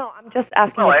material? No, I'm just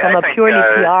asking from a purely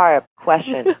PR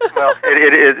question. Well,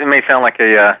 it may sound like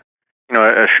a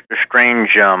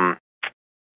strange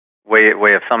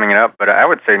way of summing it up, but I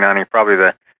would say, Nani, probably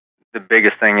the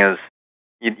biggest thing is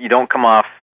you don't come off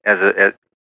as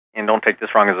and don't take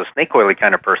this wrong, as a snake oily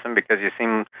kind of person, because you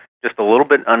seem just a little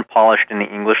bit unpolished in the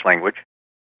English language,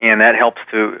 and that helps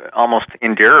to almost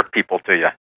endear people to you.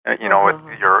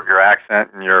 With your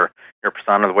accent and your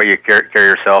persona, the way you carry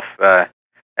yourself,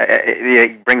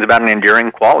 it brings about an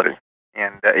endearing quality,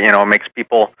 and it makes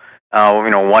people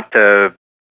want to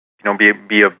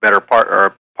be a better part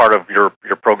of your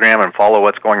program and follow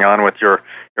what's going on with your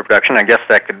production. I guess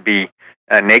that could be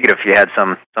negative if you had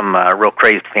some real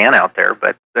crazed fan out there.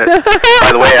 But by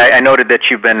the way, I noted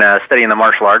that you've been studying the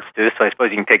martial arts too, so I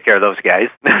suppose you can take care of those guys.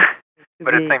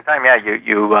 But at the same time, yeah,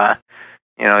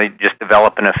 you just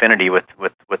develop an affinity with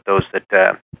those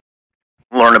that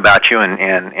learn about you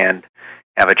and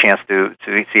have a chance to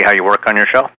see how you work on your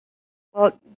show.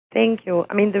 Well, thank you.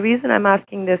 I mean, the reason I'm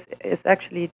asking this is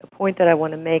actually the point that I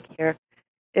want to make here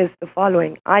is the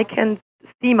following. I can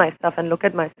see myself and look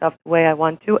at myself the way I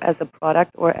want to as a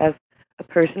product or as a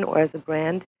person or as a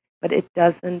brand, but it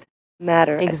doesn't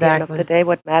matter. Exactly. At the end of the day,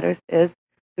 what matters is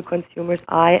the consumer's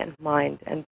eye and mind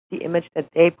and the image that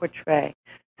they portray.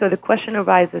 So the question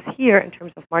arises here in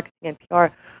terms of marketing and PR,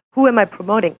 who am I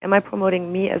promoting? Am I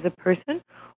promoting me as a person,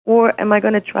 or am I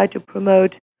going to try to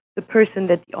promote the person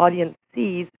that the audience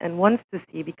sees and wants to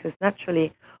see? Because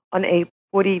naturally, on a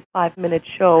 45-minute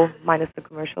show, minus the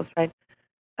commercials, right,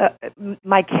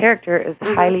 my character is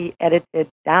highly edited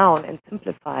down and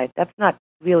simplified. That's not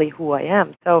really who I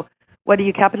am. So what do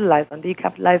you capitalize on? Do you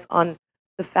capitalize on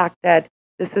the fact that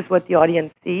this is what the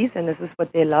audience sees and this is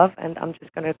what they love, and I'm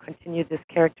just going to continue this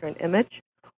character and image?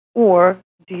 Or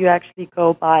do you actually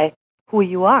go by who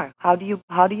you are? How do you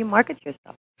market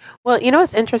yourself? Well,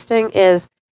 what's interesting is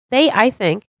I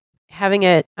think, having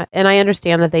it, and I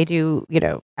understand that they do,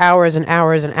 hours and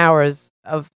hours and hours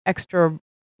of extra,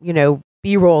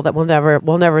 B-roll that we'll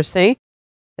never see.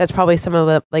 That's probably some of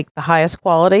the highest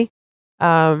quality,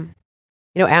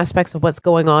 aspects of what's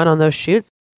going on those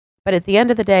shoots. But at the end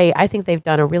of the day, I think they've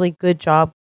done a really good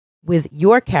job with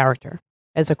your character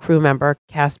as a crew member,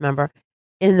 cast member,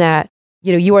 in that,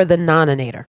 you are the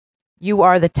nominator. You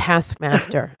are the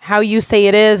taskmaster. How you say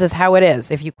it is how it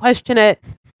is. If you question it,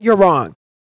 you're wrong.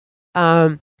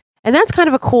 And that's kind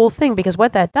of a cool thing, because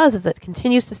what that does is it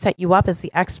continues to set you up as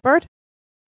the expert,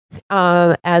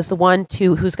 as the one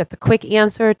who's got the quick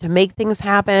answer to make things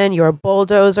happen. You're a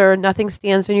bulldozer. Nothing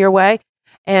stands in your way.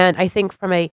 And I think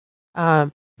from a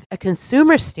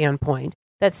consumer standpoint,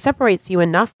 that separates you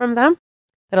enough from them,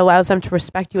 that allows them to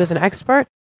respect you as an expert.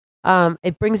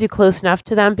 It brings you close enough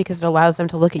to them because it allows them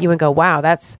to look at you and go, wow,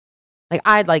 that's like,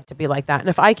 I'd like to be like that. And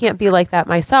if I can't be like that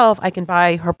myself, I can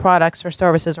buy her products or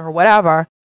services or whatever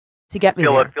to get me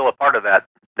there. Feel a part of that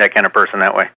kind of person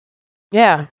that way.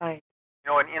 Yeah. Right.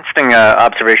 An interesting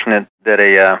observation that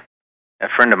a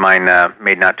friend of mine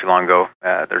made not too long ago.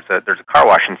 There's a car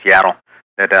wash in Seattle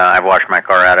that I've washed my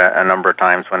car at a number of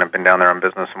times when I've been down there on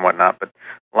business and whatnot. But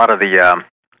a lot of the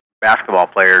basketball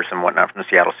players and whatnot from the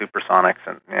Seattle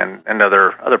Supersonics and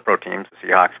other pro teams, the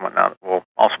Seahawks and whatnot, will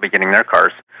also be getting their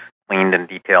cars cleaned and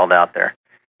detailed out there.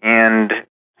 And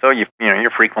so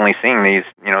you're frequently seeing these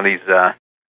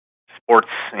sports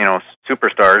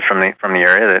superstars from the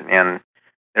area and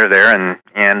they're there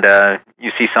and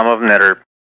you see some of them that are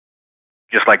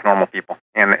just like normal people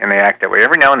and they act that way.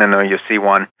 Every now and then though you'll see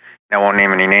one. I won't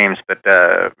name any names, but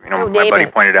my buddy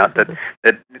pointed out that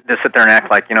they sit there and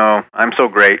act like, I'm so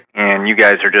great, and you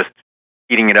guys are just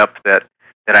eating it up that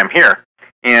I'm here,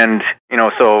 and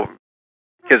so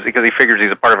because he figures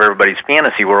he's a part of everybody's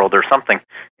fantasy world or something,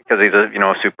 because he's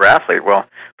a super athlete. Well,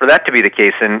 for that to be the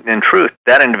case, in truth,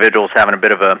 that individual's having a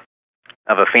bit of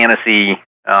a fantasy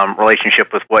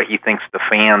relationship with what he thinks the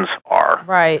fans are,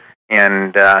 right,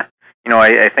 and.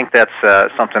 I think that's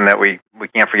something that we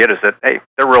can't forget is that, hey,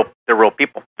 they're real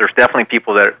people. There's definitely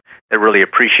people that really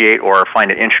appreciate or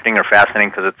find it interesting or fascinating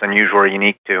because it's unusual or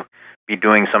unique to be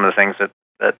doing some of the things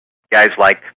that guys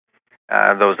like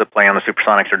those that play on the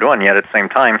Supersonics are doing. Yet at the same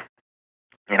time,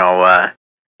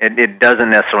 it doesn't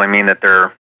necessarily mean that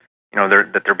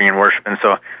they're being worshipped. And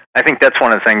so I think that's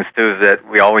one of the things too that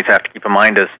we always have to keep in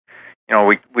mind is,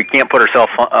 we can't put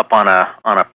ourselves up on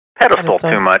a pedestal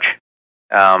too much.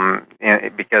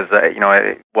 Because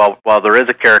while there is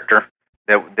a character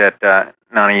that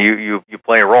Nani, you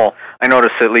play a role, I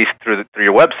notice at least through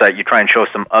your website you try and show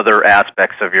some other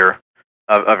aspects of your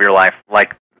life,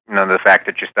 like the fact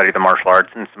that you study the martial arts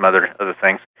and some other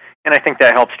things, and I think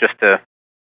that helps just to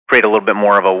create a little bit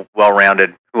more of a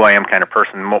well-rounded who I am kind of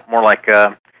person, more like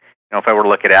if I were to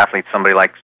look at athletes, somebody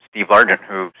like Steve Largent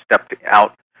who stepped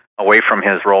out away from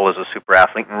his role as a super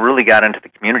athlete and really got into the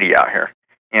community out here.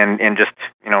 And just,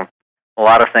 a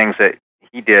lot of things that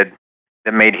he did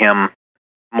that made him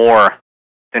more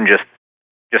than just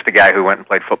a guy who went and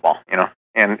played football, so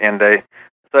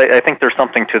I think there's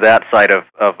something to that side of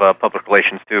public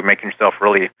relations too, making yourself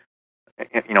really,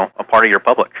 a part of your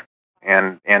public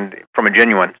and from a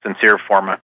genuine, sincere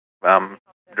form of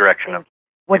direction. Of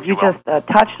what you just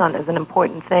touched on is an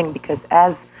important thing, because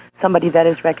as somebody that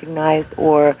is recognized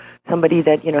or somebody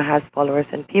that has followers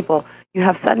and people, you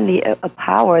have suddenly a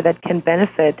power that can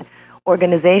benefit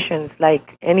organizations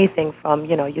like anything from,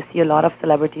 you see a lot of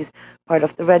celebrities, part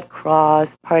of the Red Cross,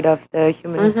 part of the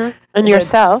human... And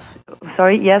yourself.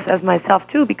 Sorry, yes, as myself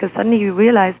too, because suddenly you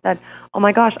realize that, oh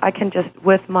my gosh, I can just,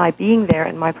 with my being there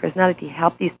and my personality,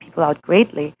 help these people out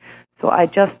greatly. So I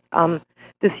just,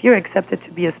 this year, accepted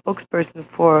to be a spokesperson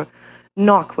for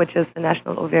NOC, which is the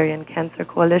National Ovarian Cancer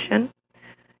Coalition.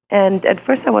 And at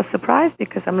first I was surprised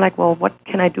because I'm like, well, what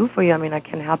can I do for you? I mean, I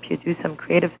can help you do some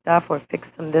creative stuff or fix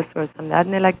some this or some that.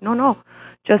 And they're like, no,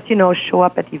 just, show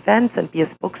up at events and be a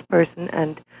spokesperson.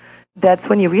 And that's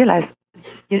when you realize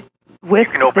you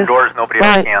can open doors nobody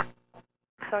else can.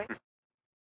 Sorry?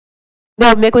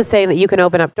 No, Mick was saying that you can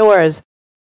open up doors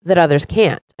that others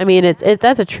can't. I mean,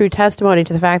 that's a true testimony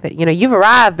to the fact that, you've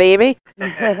arrived, baby.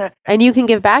 And you can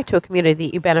give back to a community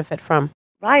that you benefit from.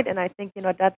 Right, and I think,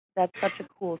 that's such a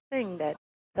cool thing that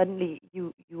suddenly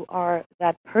you are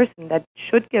that person that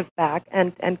should give back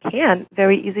and can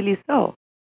very easily so.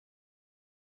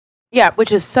 Yeah,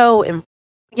 which is so, and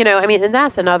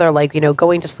that's another,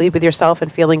 going to sleep with yourself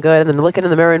and feeling good and then looking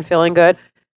in the mirror and feeling good.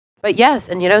 But yes,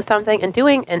 and something, and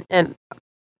doing, and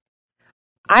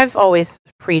I've always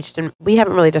preached, and we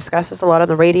haven't really discussed this a lot on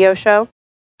the radio show,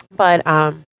 but,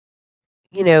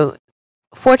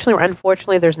 fortunately or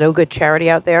unfortunately, there's no good charity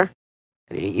out there.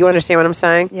 You understand what I'm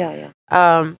saying? Yeah.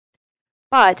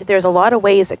 But there's a lot of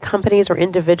ways that companies or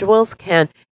individuals can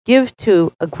give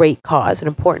to a great cause, an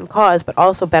important cause, but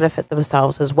also benefit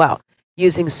themselves as well,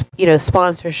 using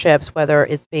sponsorships, whether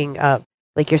it's being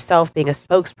like yourself being a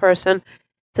spokesperson.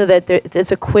 so that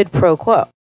it's a quid pro quo.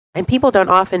 And people don't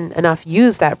often enough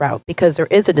use that route because there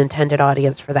is an intended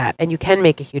audience for that, and you can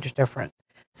make a huge difference.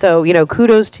 So,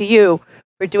 kudos to you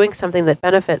for doing something that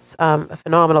benefits a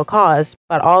phenomenal cause,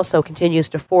 but also continues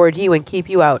to forward you and keep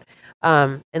you out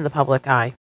in the public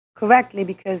eye. Correctly,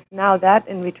 because now that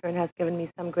in return has given me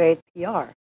some great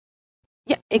PR.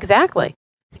 Yeah, exactly.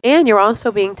 And you're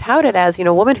also being touted as,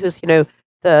 a woman who's, the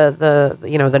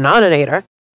nominator,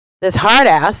 this hard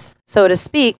ass, so to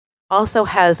speak, also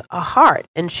has a heart,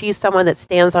 and she's someone that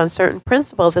stands on certain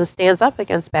principles and stands up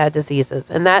against bad diseases,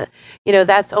 and that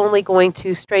that's only going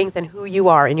to strengthen who you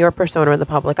are in your persona in the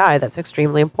public eye. That's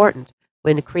extremely important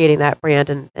when creating that brand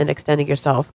and extending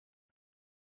yourself.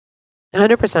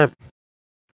 100%.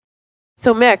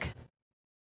 So Mick.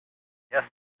 Yes.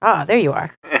 Ah, there you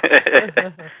are.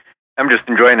 I'm just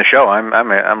enjoying the show. I'm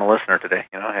a listener today.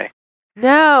 Hey.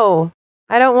 No,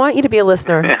 I don't want you to be a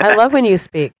listener. I love when you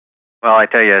speak. Well, I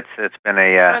tell you, it's been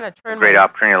a great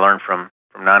opportunity to learn from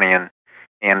Nani,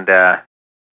 and the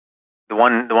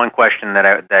one question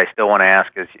that I still want to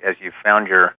ask is, as you found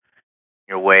your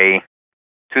way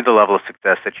to the level of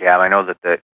success that you have, I know that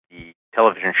the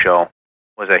television show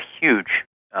was a huge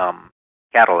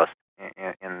catalyst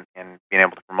in being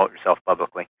able to promote yourself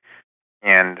publicly,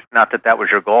 and not that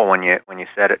was your goal when you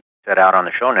set out on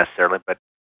the show necessarily, but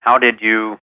how did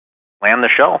you land the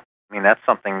show? I mean, that's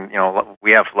something,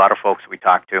 we have a lot of folks we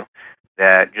talk to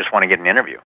that just want to get an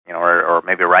interview, or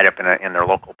maybe write up in their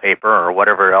local paper or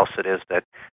whatever else it is that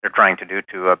they're trying to do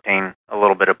to obtain a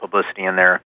little bit of publicity in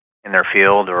their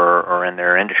field or in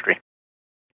their industry.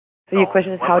 So your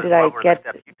question is, how did I get... What were the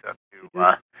steps you took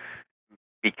to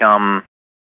become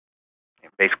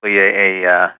basically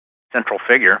a central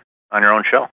figure on your own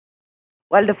show?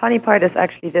 Well, the funny part is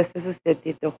actually this is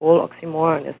the whole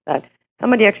oxymoron, is that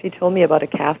somebody actually told me about a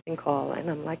casting call, and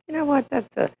I'm like, you know what,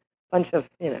 that's a bunch of,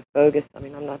 bogus. I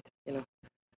mean, I'm not,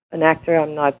 an actor.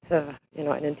 I'm not,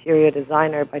 an interior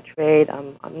designer by trade.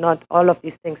 I'm not all of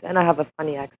these things, and I have a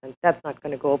funny accent. That's not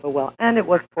going to go over well. And it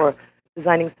was for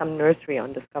designing some nursery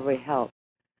on Discovery Health.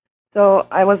 So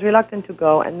I was reluctant to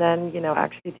go, and then,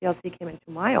 actually TLC came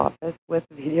into my office with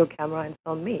a video camera and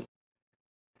filmed me.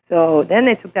 So then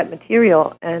they took that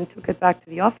material and took it back to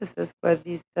the offices where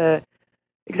these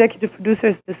executive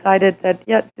producers decided that,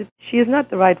 she is not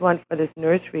the right one for this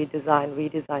nursery design,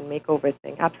 redesign, makeover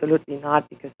thing. Absolutely not,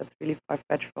 because that's really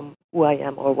far-fetched from who I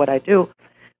am or what I do.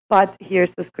 But here's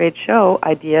this great show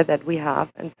idea that we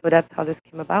have, and so that's how this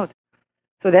came about.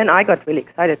 So then I got really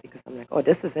excited because I'm like, oh,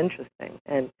 this is interesting.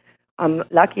 And I'm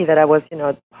lucky that I was,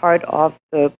 part of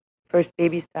the first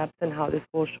baby steps and how this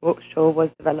whole show was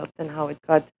developed and how it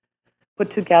got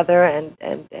put together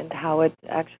and how it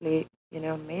actually,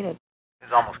 made it. It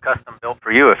was almost custom built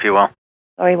for you, if you will.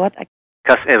 Sorry, what?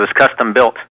 It was custom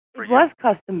built. It was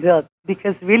custom built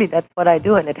because really that's what I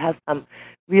do, and it has some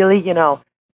really,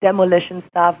 demolition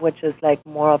stuff, which is like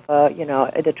more of a,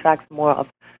 it attracts more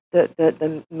of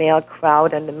the male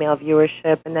crowd and the male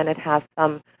viewership, and then it has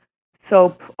some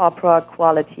soap opera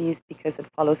qualities because it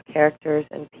follows characters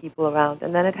and people around,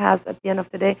 and then it has, at the end of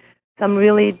the day, some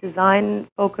really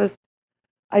design-focused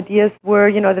ideas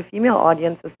where, the female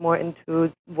audience is more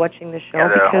into watching the show. Yeah,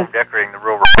 the home decorating, the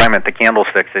real requirement, the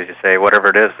candlesticks, as you say, whatever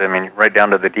it is, I mean, right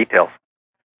down to the details.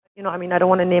 I don't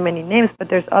want to name any names, but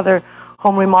there's other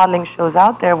home remodeling shows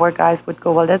out there where guys would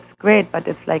go, well, that's great, but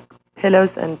it's like pillows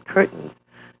and curtains.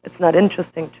 It's not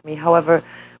interesting to me. However,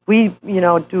 we,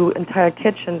 do entire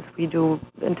kitchens, we do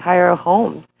entire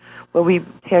homes where we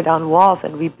tear down walls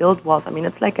and rebuild walls. I mean,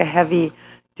 it's like a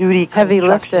heavy-duty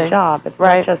construction job. It's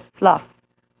not just fluff.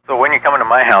 So when you're coming to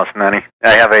my house, Nani,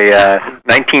 I have a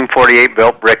 1948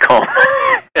 built brick home.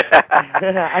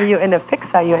 Are you in a fix?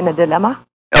 Are you in a dilemma?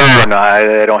 Oh, no,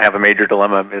 I don't have a major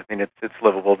dilemma. I mean, it's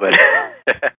livable, but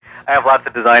I have lots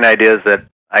of design ideas that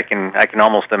I can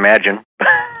almost imagine.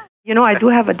 I do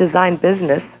have a design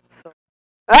business. So.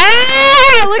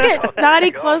 Ah, look at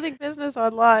Nani closing business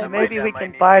online. Maybe we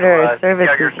can barter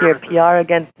services here, PR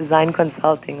against design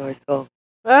consulting or so.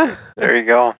 There you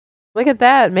go. Look at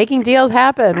that, making deals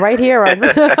happen right here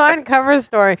on Cover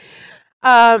Story.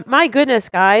 My goodness,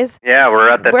 guys. Yeah, we're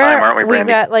at that time, aren't we, Brandy?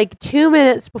 We got like 2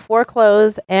 minutes before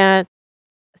close. And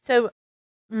so,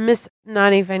 Miss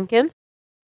Nani Finken,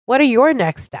 what are your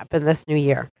next step in this new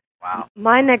year? Wow.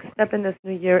 My next step in this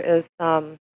new year is,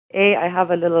 I have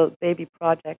a little baby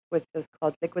project, which is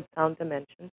called Liquid Sound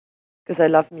Dimension, because I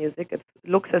love music. It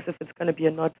looks as if it's going to be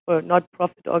a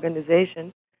not-profit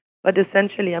organization. But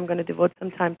essentially, I'm going to devote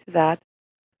some time to that.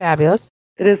 Fabulous.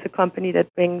 It is a company that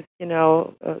brings,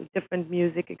 different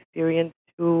music experience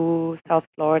to South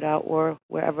Florida or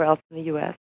wherever else in the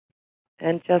U.S.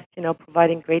 and just,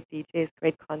 providing great DJs,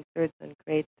 great concerts, and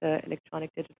great electronic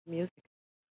digital music.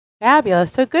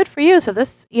 Fabulous. So good for you. So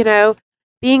this,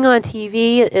 being on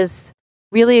TV is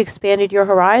really expanded your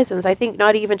horizons. I think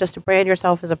not even just to brand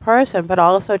yourself as a person, but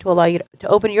also to allow you to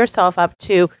open yourself up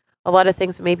to a lot of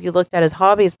things that maybe you looked at as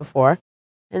hobbies before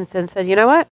and then said, you know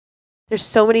what? There's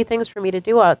so many things for me to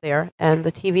do out there. And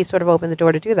the TV sort of opened the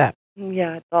door to do that.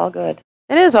 Yeah, it's all good.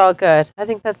 It is all good. I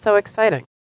think that's so exciting.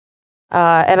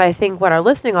 And I think what our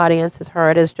listening audience has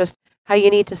heard is just how you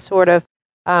need to sort of,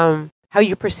 how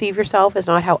you perceive yourself is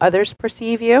not how others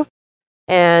perceive you,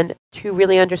 and to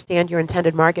really understand your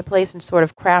intended marketplace and sort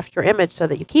of craft your image so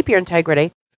that you keep your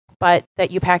integrity, but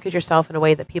that you package yourself in a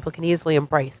way that people can easily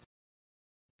embrace.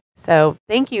 So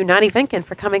thank you, Nani Vinken,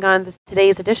 for coming on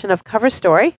today's edition of Cover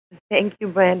Story. Thank you,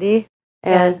 Brandy.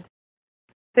 And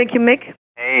thank you, Mick.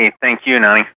 Hey, thank you,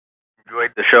 Nani.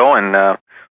 Enjoyed the show, and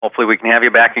hopefully we can have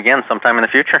you back again sometime in the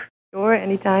future. Sure,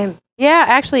 anytime. Yeah,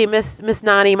 actually, Miss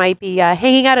Nani might be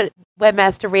hanging out at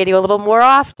Webmaster Radio a little more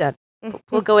often.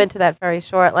 We'll go into that very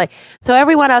shortly. So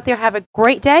everyone out there, have a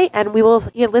great day, and we will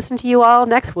listen to you all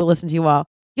next. We'll listen to you all.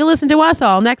 You'll listen to us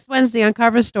all next Wednesday on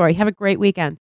Cover Story. Have a great weekend.